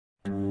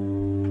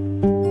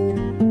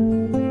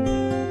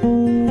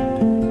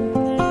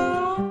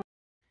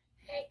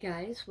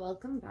guys,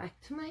 welcome back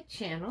to my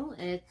channel.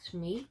 It's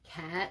me,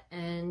 Kat,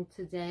 and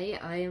today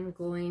I am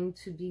going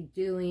to be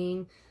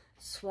doing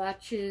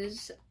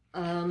swatches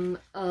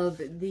of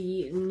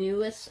the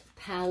newest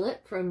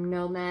palette from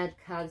Nomad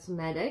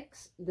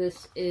Cosmetics.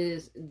 This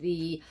is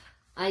the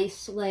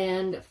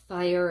Iceland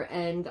Fire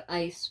and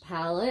Ice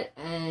palette,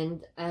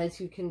 and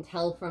as you can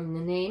tell from the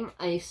name,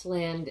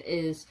 Iceland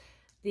is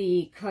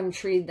the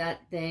country that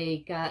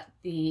they got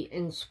the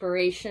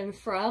inspiration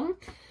from.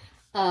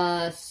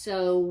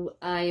 So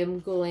I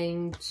am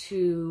going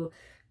to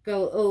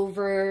go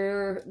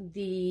over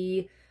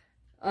the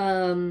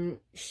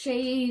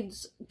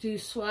shades, do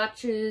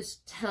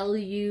swatches, tell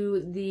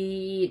you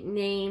the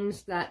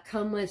names that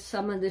come with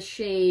some of the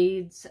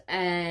shades,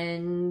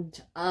 and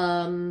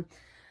I'm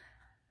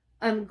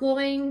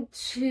going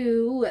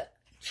to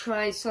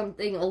try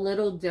something a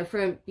little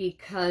different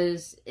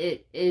because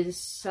it is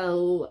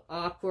so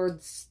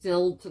awkward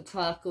still to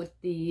talk with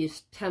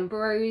these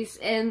temporaries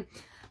in.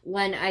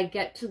 When I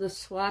get to the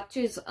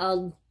swatches,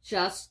 I'll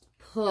just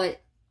put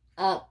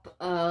up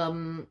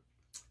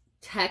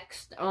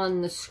text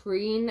on the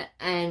screen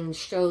and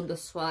show the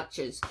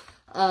swatches.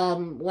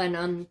 When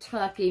I'm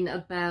talking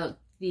about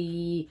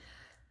the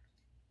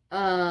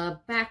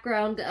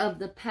background of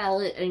the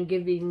palette and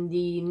giving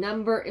the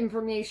number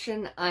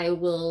information, I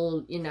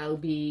will,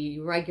 be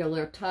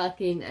regular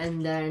talking,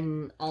 and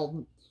then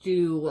I'll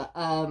do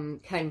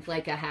kind of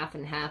like a half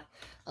and half.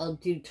 I'll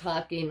do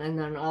talking and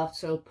then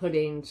also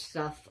putting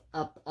stuff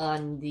up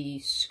on the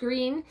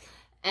screen.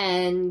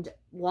 And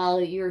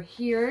while you're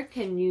here,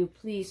 can you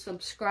please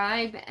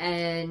subscribe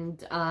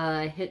and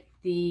hit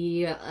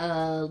the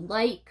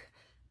like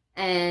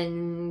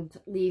and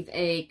leave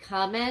a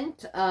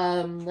comment.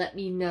 Let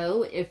me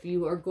know if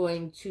you are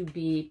going to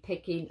be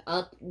picking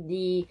up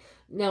the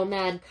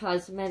Nomad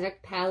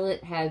Cosmetic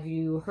palette. Have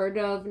you heard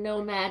of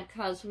Nomad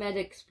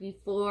Cosmetics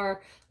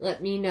before?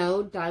 Let me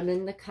know down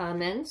in the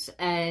comments,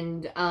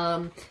 and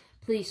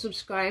please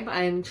subscribe.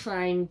 I'm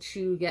trying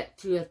to get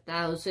to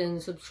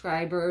 1,000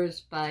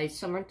 subscribers by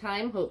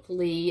summertime.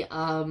 Hopefully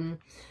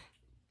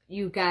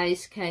you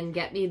guys can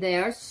get me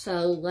there.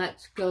 So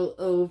let's go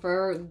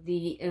over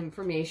the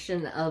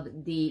information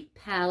of the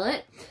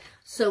palette.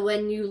 So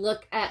when you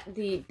look at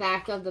the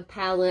back of the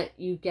palette,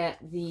 you get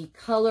the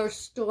color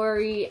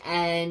story,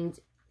 and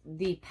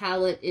the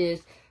palette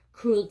is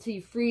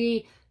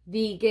cruelty-free,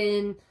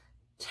 vegan,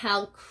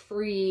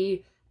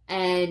 talc-free,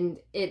 and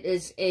it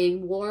is a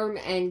warm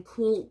and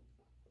cool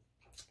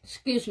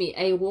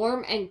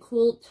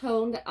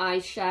toned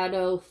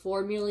eyeshadow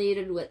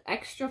formulated with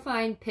extra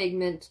fine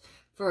pigments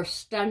for a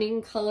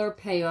stunning color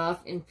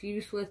payoff,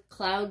 infused with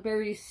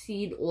cloudberry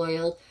seed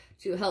oil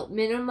to help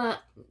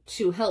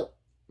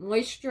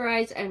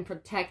moisturize and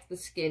protect the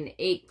skin.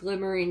 8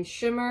 glimmering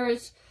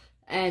shimmers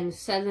and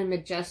 7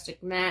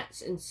 majestic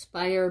mattes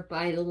inspired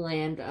by the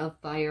land of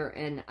fire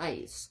and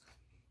ice.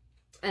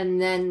 And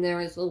then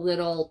there is a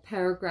little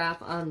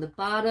paragraph on the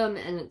bottom,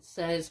 and it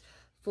says,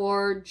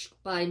 forged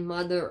by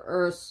Mother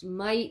Earth's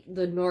might,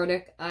 the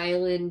Nordic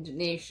island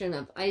nation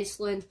of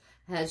Iceland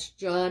has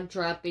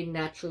jaw-dropping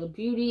natural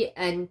beauty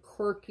and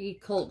quirky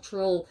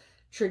cultural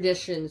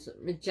traditions,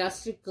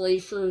 majestic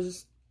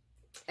glaciers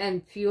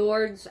and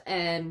fjords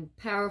and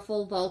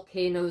powerful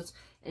volcanoes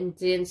and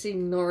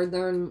dancing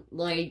northern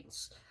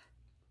lights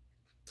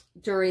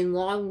during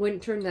long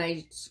winter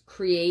nights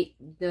create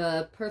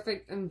the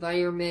perfect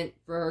environment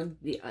for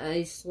the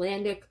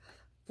Icelandic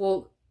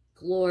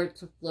folklore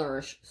to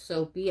flourish.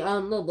 So be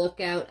on the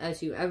lookout,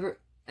 as you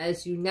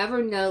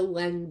never know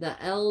when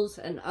the elves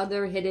and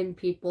other hidden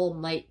people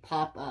might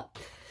pop up.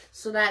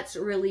 So that's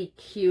really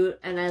cute,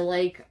 and I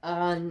like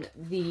on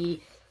the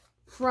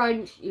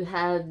front you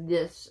have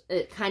this,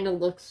 it kind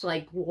of looks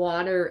like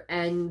water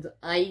and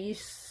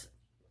ice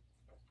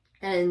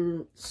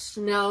and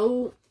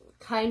snow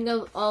kind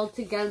of all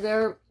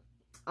together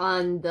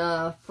on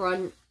the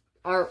front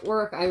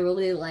artwork. I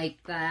really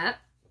like that.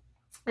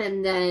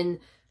 And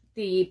then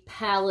the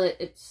palette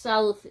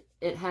itself,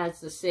 it has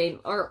the same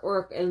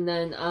artwork, and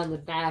then on the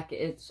back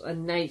it's a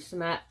nice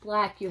matte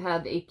black. You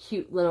have a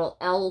cute little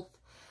elf.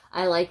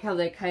 I like how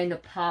they kind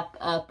of pop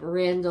up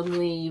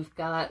randomly. You've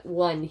got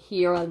one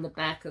here on the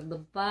back of the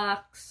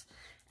box,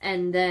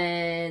 and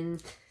then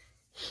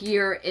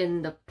here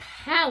in the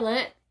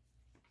palette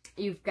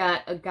you've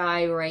got a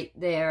guy right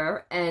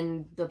there,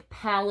 and the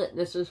palette,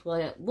 this is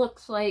what it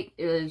looks like.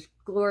 It is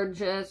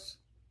gorgeous.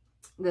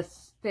 The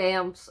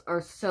stamps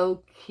are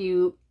so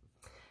cute.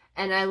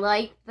 And I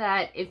like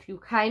that if you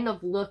kind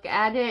of look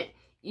at it,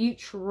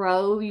 each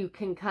row you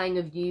can kind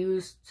of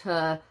use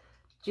to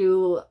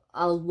do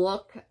a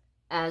look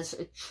as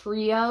a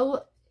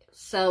trio.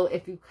 So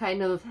if you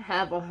kind of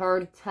have a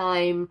hard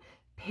time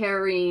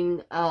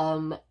pairing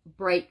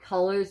bright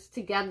colors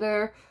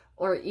together,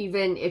 or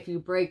even if you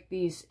break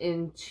these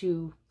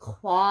into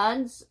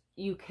quads,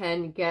 you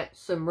can get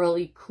some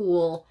really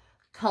cool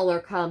color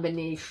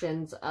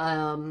combinations.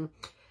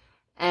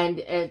 And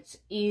it's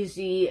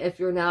easy if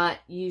you're not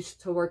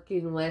used to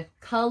working with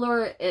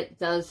color. It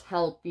does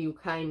help you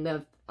kind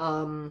of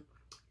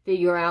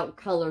figure out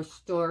color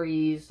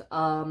stories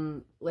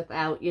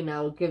without, you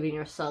know, giving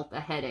yourself a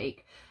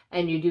headache.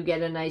 And you do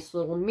get a nice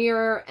little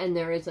mirror, and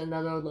there is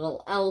another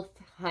little elf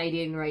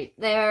hiding right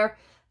there.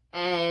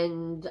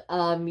 And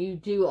you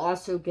do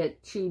also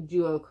get 2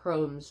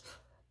 duochromes.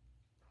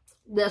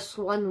 This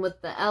one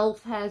with the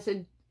elf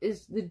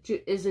is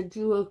a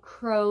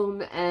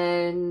duochrome,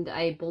 and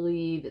I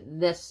believe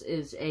this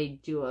is a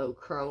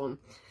duochrome.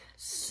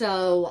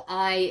 So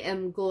I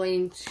am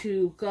going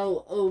to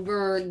go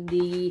over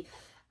the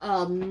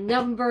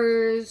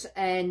numbers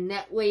and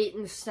net weight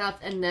and stuff,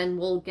 and then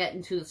we'll get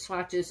into the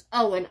swatches.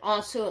 Oh, and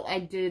also I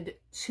did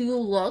 2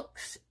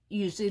 looks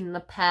using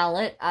the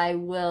palette. I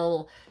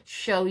will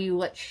show you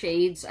what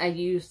shades I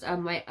used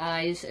on my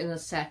eyes in a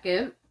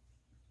second.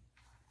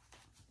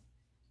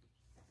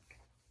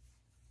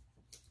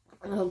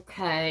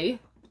 Okay,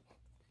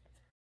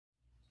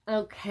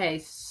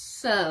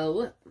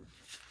 so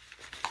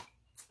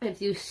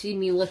if you see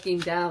me looking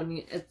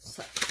down, it's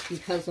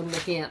because I'm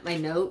looking at my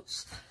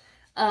notes.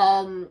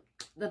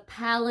 The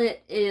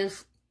palette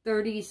is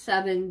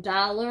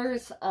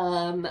 $37.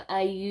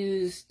 I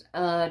used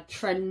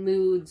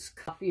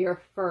괰ᵝ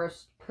Your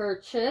First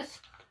Purchase.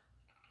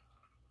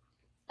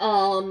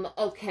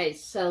 Okay,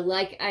 so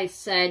like I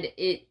said,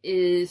 it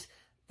is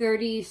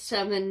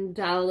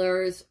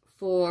 $37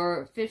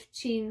 for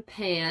 15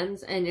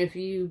 pans, and if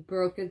you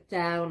broke it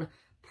down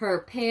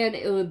per pan,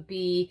 it would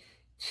be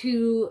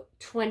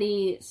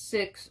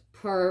 $2.26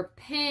 per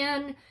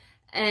pan.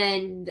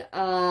 And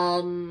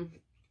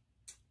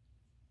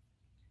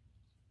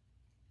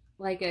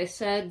like I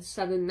said,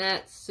 7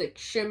 mattes, 6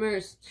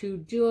 shimmers, 2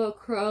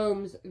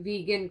 duochromes,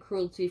 vegan,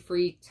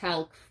 cruelty-free,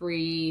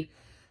 talc-free.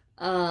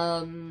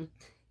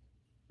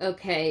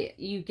 Okay,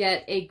 you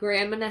get 1.5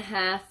 grams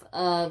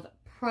of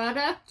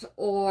product,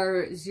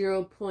 or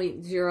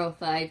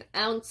 0.05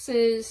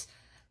 ounces,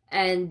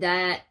 and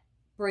that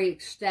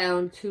breaks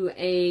down to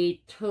a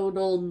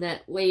total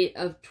net weight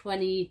of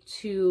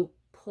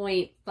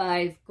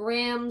 22.5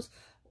 grams,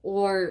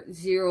 or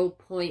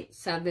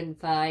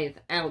 0.75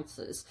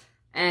 ounces.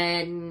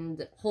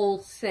 And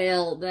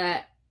wholesale,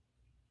 that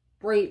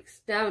breaks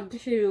down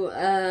to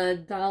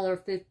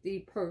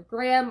 $1.50 per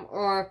gram,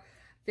 or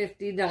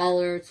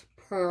 $50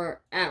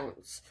 per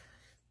ounce.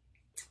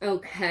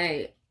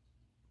 Okay,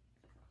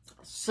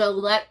 so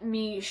let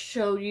me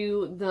show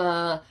you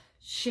the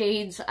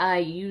shades I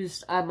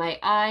used on my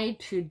eye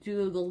to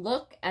do the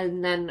look,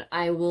 and then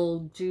I will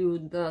do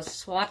the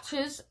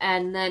swatches,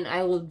 and then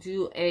I will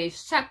do a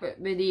separate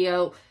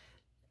video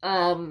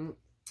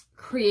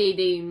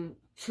creating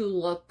 2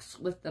 looks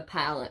with the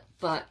palette.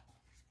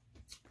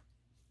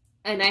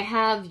 And I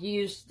have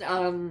used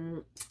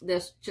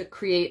this to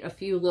create a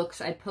few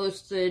looks. I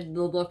posted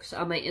the looks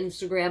on my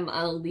Instagram.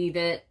 I'll leave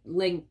it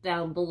linked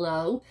down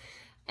below.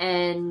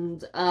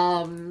 And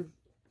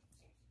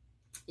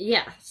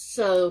yeah,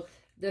 so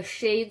the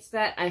shades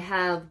that I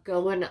have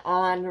going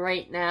on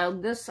right now,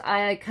 this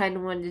I kind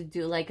of wanted to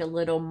do like a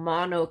little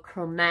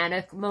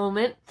monochromatic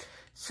moment.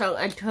 So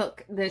I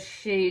took this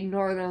shade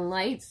Northern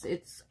Lights.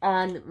 It's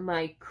on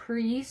my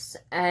crease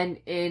and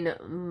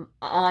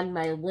on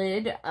my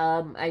lid.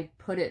 I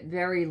put it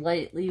very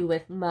lightly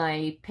with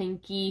my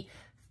pinky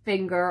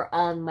finger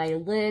on my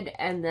lid,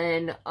 and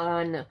then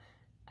on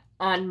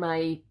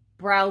my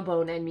brow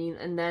bone,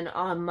 and then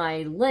on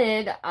my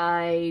lid,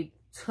 I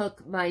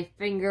took my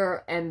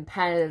finger and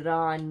patted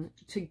on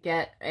to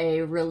get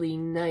a really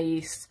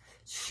nice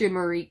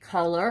shimmery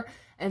color.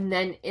 And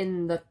then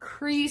in the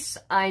crease,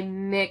 I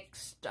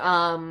mixed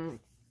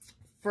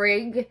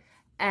Frig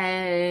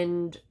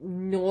and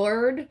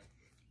Nord,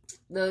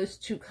 those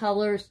 2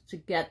 colors, to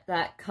get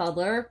that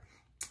color.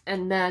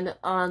 And then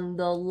on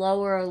the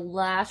lower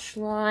lash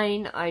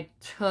line, I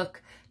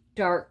took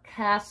Dark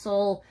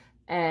Castle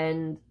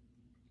and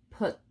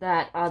put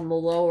that on the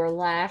lower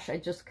lash. I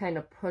just kind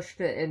of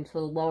pushed it into the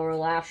lower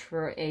lash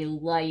for a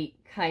light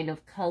kind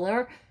of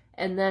color.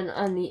 And then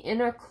on the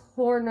inner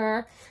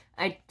corner,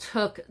 I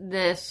took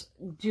this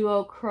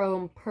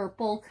duochrome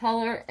purple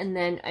color, and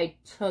then I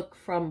took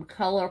from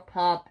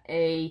ColourPop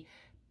a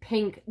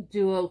pink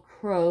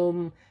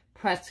duochrome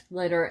pressed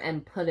glitter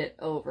and put it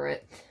over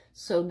it.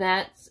 So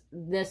that's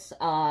this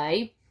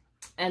eye.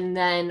 And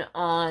then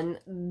on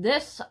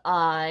this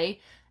eye,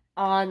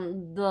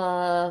 on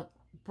the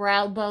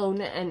brow bone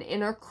and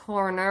inner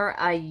corner,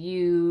 I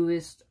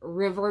used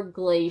River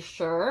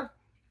Glacier.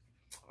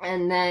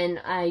 And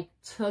then I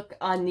took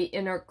on the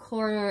inner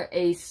corner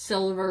a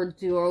silver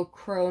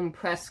duochrome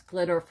pressed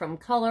glitter from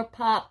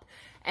ColourPop.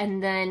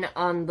 And then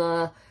on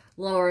the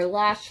lower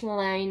lash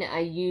line, I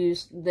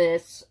used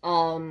this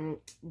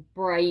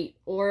bright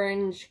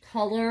orange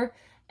color.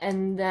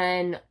 And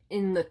then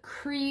in the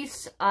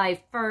crease,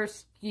 I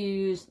first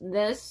used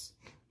this,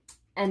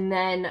 and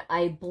then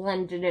I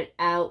blended it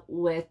out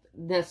with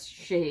this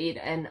shade.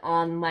 And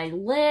on my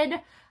lid,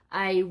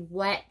 I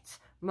wet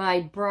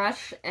my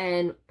brush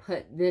and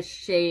put this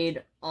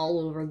shade all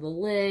over the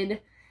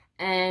lid,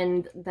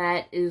 and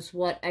that is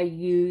what I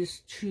use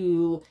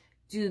to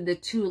do the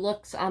two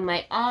looks on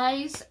my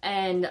eyes,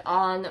 and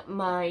on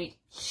my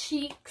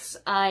cheeks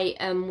I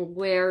am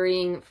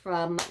wearing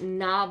from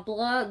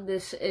Nomad.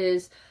 This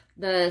is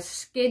the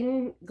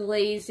Skin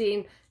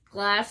Glazing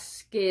Glass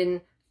Skin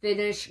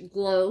Finish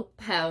Glow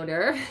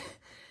Powder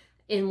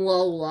in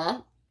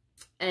Lola,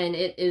 and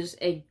it is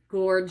a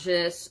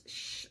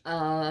gorgeous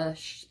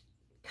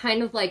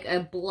kind of like a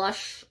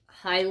blush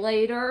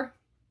highlighter.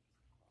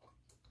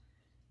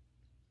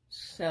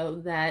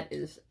 So that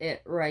is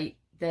it right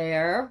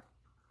there.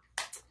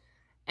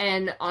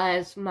 And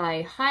as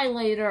my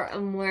highlighter,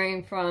 I'm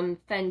wearing from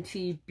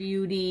Fenty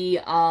Beauty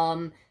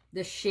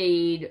the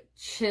shade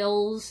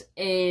Chills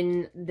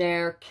in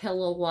their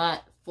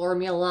Kilowatt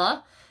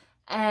formula.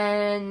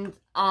 And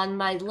on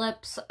my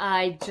lips,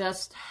 I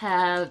just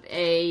have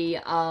a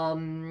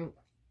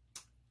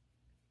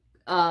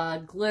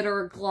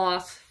glitter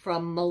gloss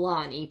from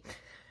Milani.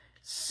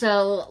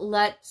 So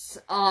let's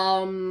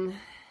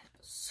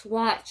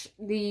swatch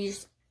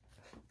these,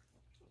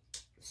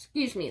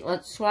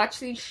 let's swatch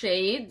these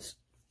shades.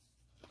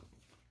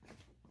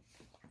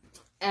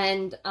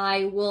 And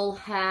I will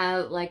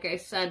have, like I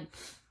said,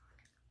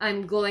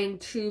 I'm going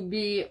to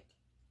be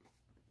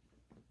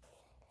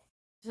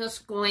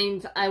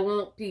I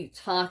won't be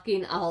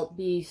talking, I'll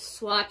be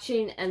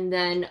swatching, and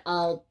then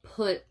I'll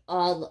put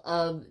all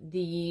of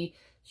the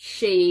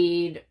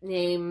shade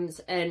names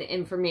and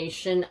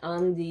information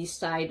on the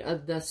side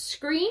of the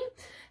screen.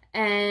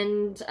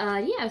 And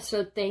yeah,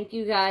 so thank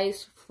you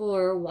guys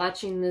for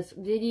watching this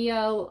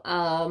video.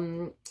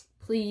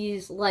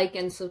 Please like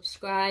and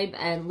subscribe,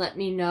 and let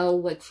me know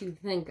what you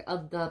think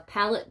of the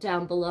palette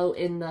down below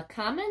in the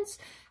comments.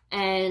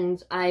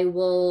 And I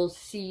will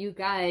see you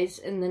guys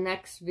in the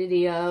next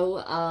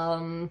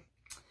video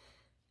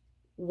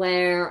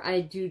where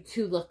I do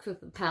two looks with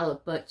the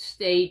palette, but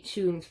stay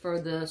tuned for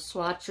the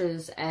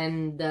swatches,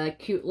 and the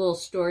cute little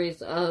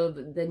stories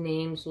of the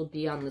names will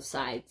be on the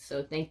side.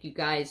 So thank you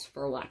guys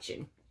for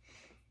watching,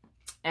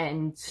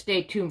 and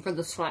stay tuned for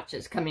the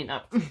swatches coming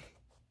up.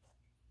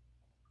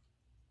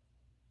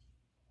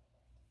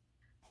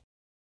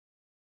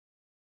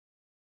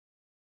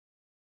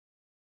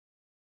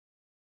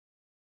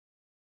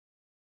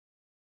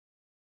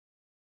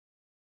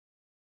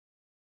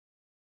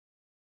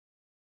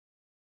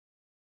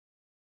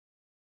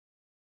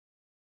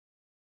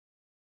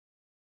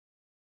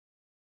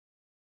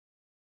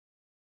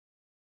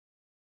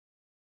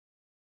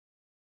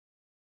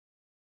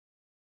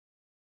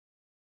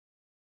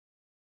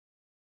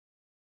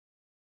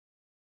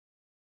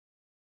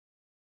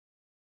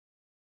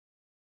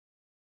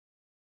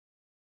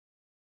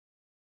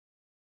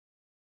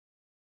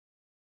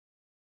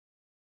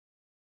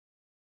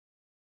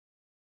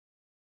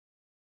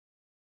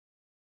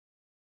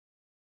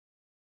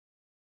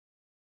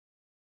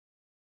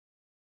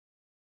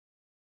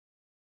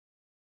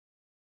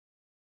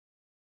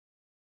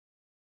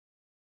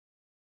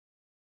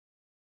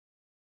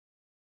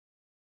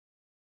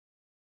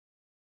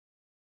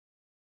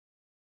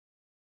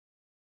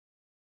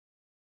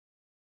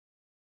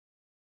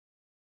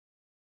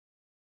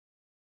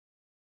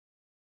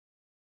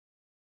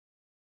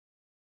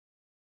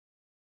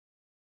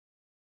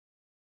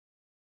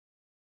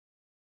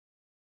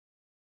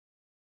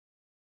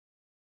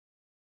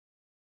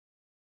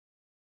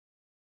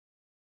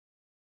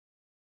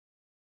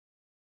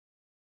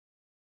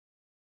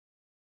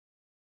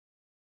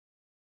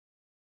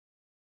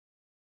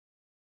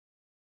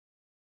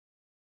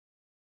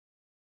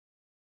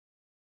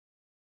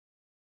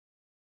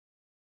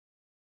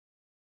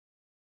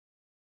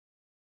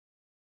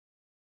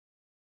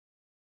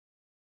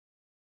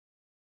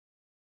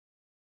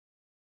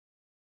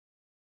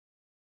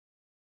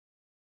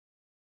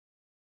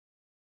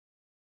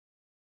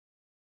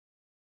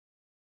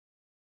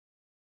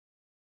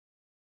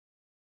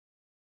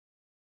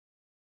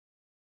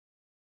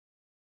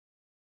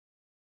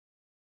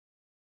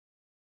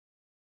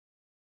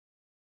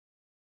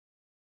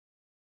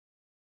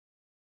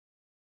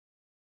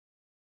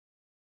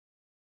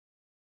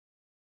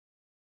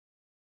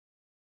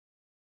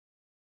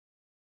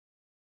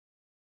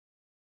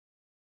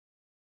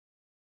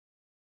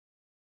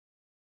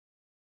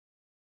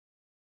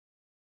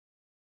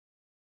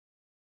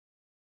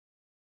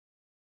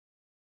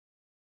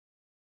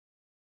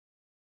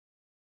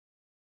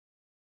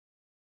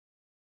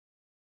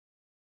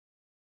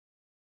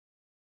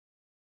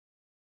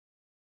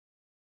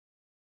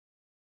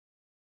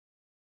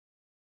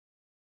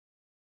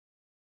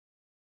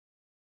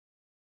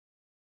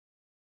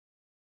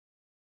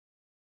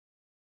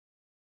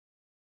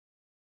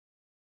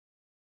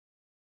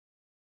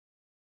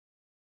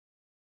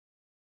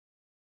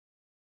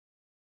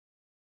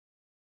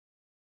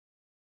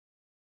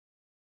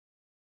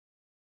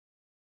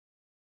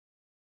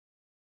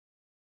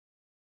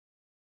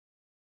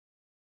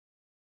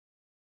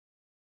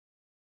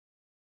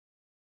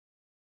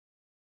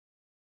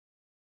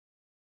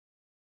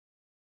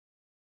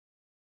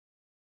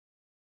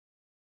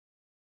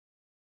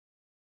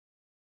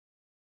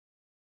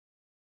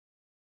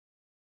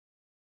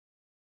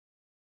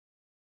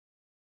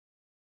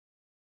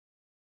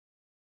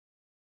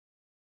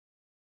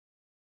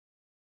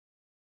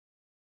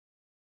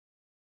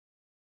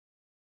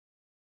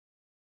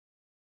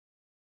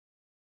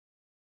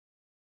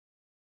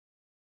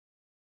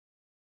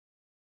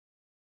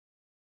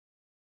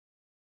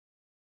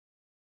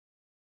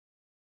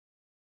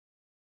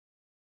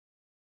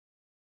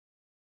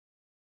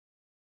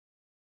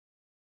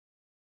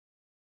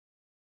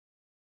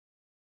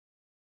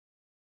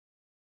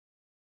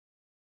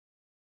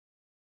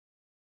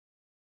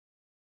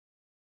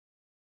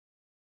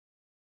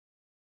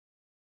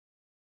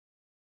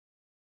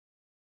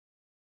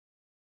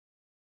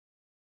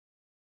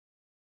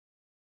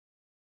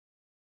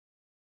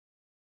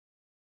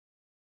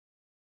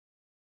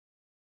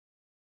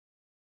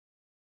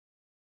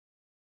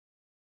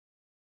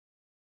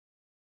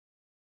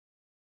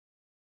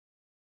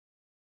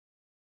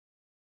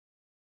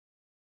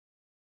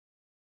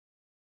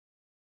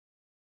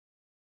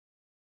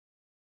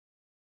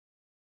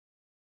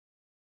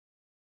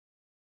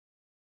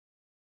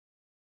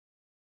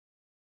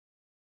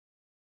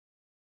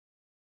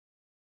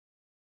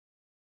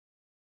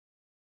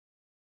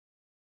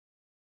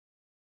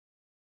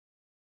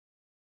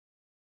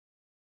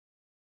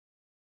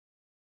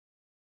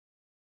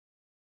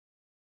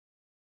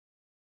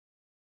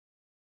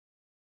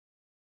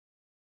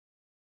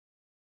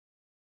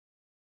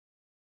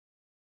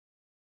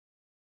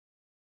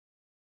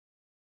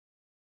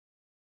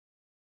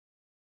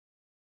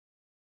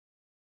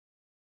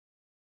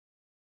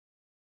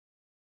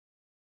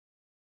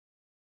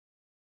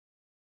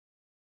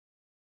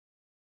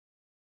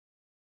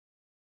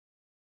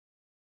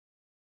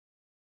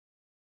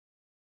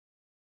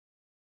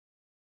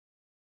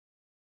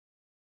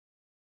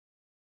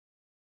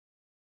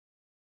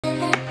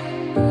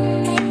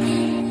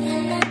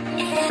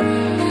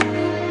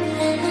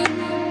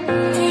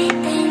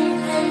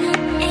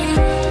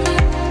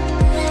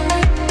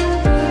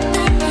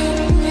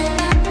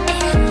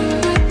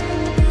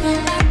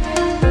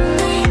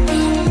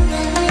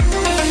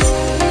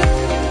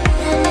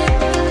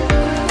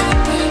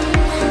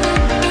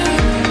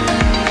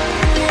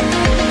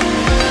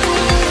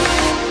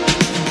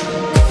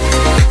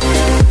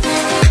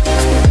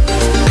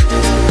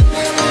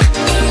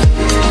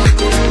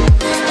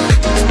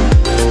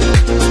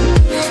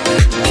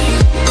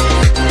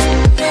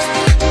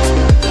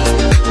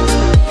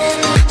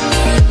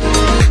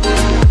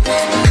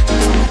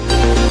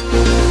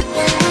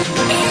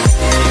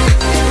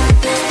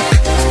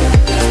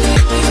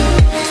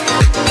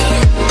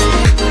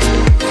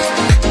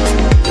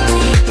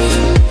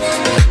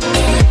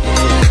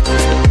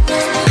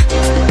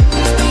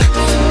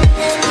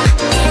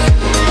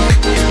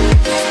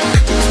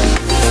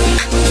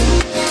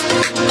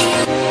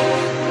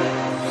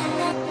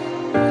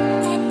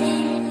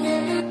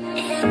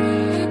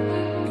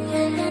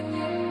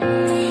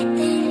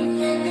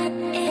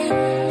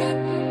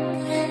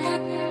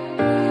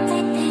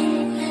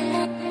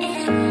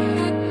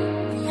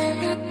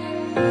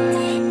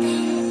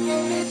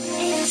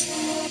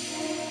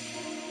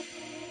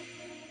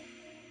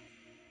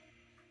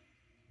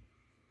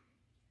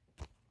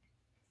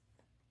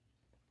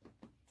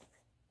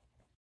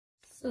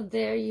 So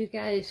there you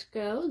guys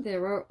go.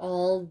 There are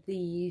all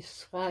the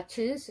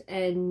swatches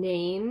and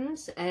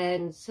names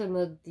and some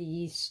of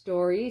the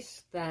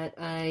stories that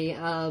I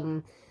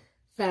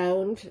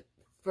found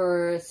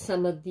for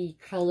some of the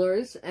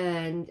colors,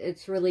 and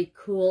it's really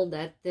cool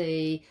that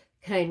they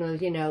kind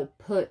of, you know,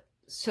 put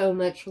so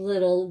much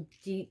little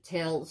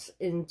details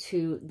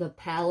into the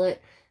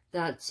palette.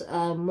 That's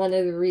one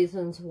of the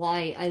reasons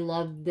why I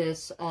love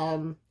this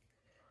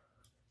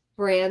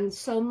brand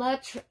so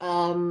much,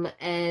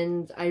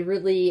 and I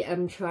really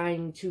am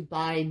trying to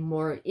buy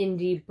more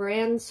indie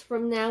brands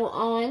from now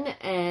on.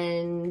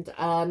 And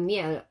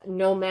yeah,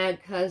 Nomad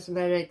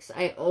Cosmetics,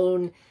 I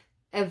own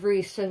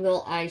every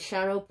single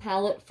eyeshadow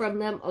palette from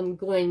them. I'm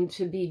going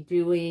to be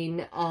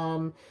doing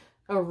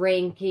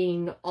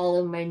ranking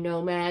all of my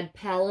Nomad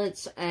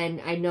palettes, and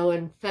I know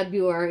in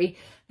February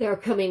they're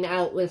coming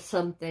out with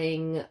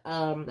something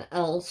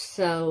else,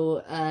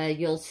 so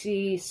you'll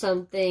see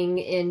something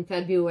in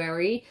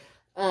February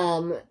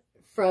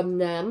from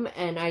them,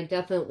 and I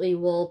definitely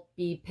will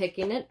be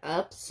picking it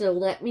up. So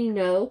let me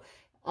know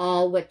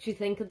what you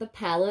think of the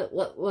palette.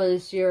 What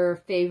was your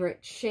favorite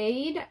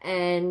shade?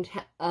 And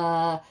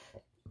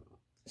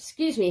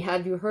excuse me,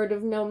 have you heard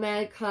of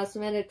Nomad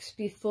Cosmetics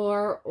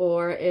before,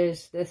 or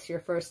is this your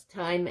first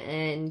time?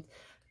 And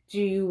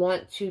do you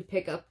want to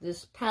pick up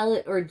this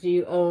palette, or do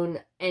you own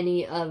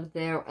any of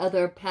their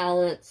other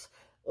palettes,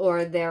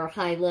 or their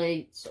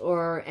highlights,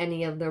 or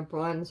any of their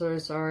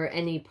bronzers, or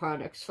any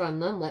products from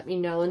them? Let me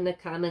know in the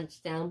comments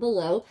down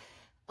below.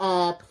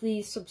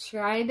 Please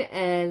subscribe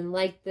and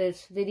like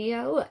this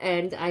video,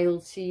 and I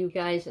will see you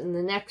guys in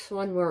the next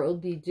one, where we'll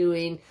be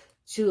doing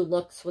 2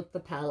 looks with the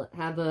palette.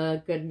 Have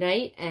a good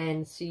night,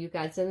 and see you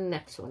guys in the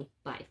next one.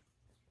 Bye.